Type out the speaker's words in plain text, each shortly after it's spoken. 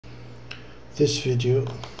This video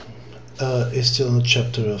is still on the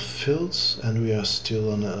chapter of fields, and we are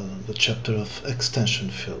still on the chapter of extension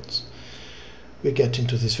fields. We get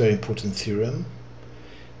into this very important theorem,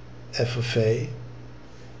 f of a.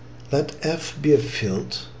 Let f be a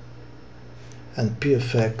field and p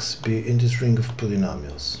of x be in this ring of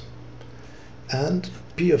polynomials, and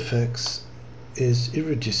p of x is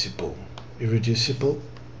irreducible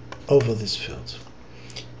over this field.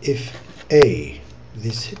 If a,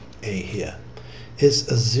 this a here, is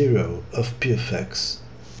a zero of p of x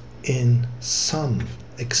in some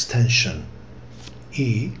extension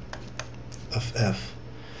e of f,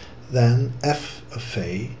 then f of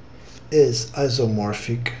a is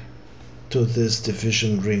isomorphic to this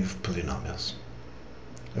division ring of polynomials.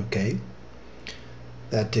 Okay,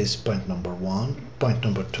 that is point number one. Point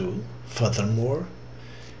number two, furthermore,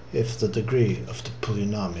 if the degree of the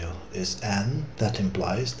polynomial is n, that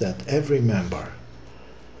implies that every member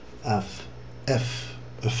of f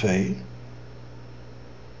of a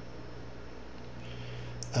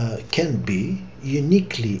can be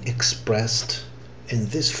uniquely expressed in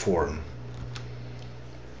this form.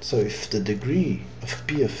 So if the degree of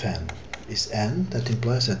p of n is n, that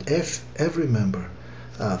implies that every member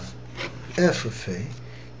of f of a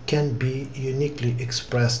can be uniquely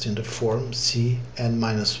expressed in the form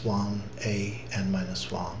Cn-1 a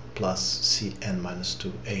n-1 plus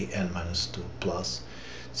Cn-2 a n-2 plus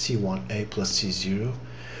C1a plus C0,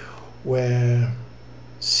 where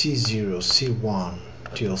C0, C1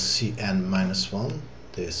 till Cn-1,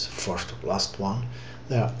 this first last one,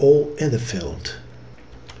 they are all in the field.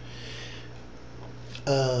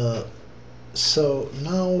 So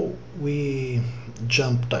now we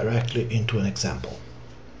jump directly into an example.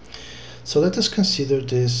 So let us consider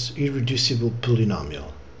this irreducible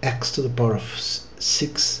polynomial x to the power of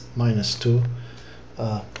 6 minus 2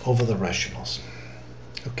 over the rationals.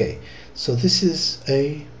 Okay, so this is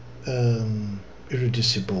a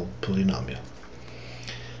irreducible polynomial.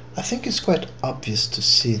 I think it's quite obvious to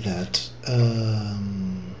see that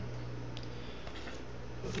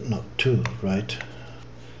not 2, right?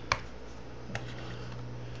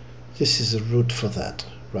 This is a root for that,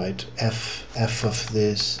 right? f of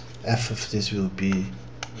this will be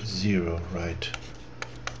 0, right?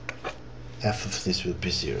 F of this will be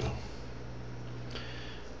 0.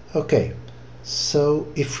 Okay, so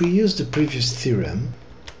if we use the previous theorem,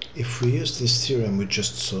 if we use this theorem we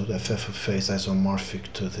just saw, that f of a is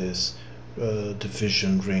isomorphic to this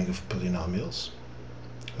division ring of polynomials.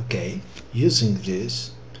 Okay, using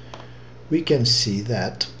this we can see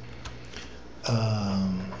that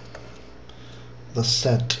the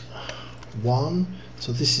set 1,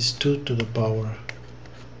 so this is 2 to the power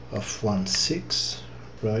of 1/6,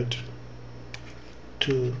 right?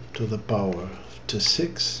 2 to the power of 2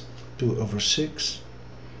 over 6,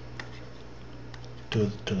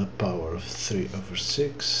 2 to the power of 3 over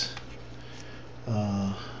 6,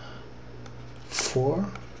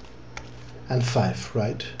 4 and 5,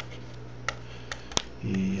 right?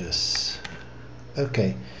 Yes.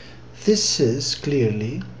 Okay, this is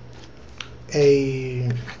clearly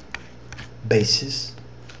a basis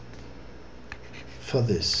for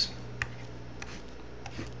this.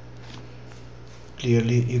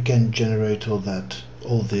 Clearly you can generate all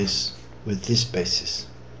this with this basis,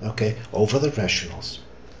 okay, over the rationals,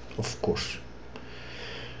 of course.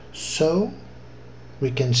 So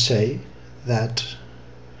we can say that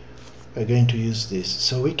we're going to use this.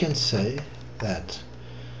 So we can say that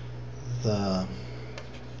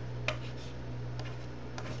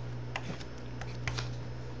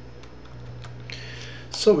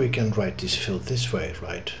so we can write this field this way,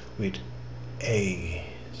 right? With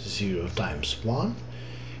a0 times 1,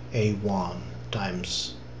 a1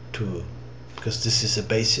 times 2, because this is a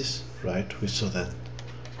basis, right? We saw that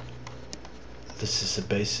this is a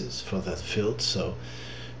basis for that field, so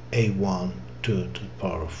a1 2 to the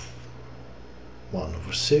power of 1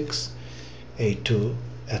 over 6, a2,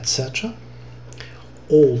 etc.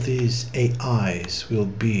 All these ai's will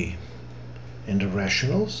be in the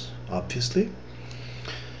rationals, obviously.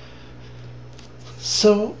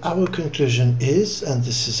 So our conclusion is, and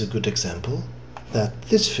this is a good example, that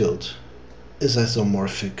this field is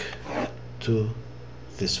isomorphic to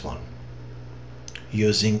this one,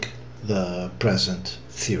 using the present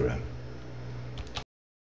theorem.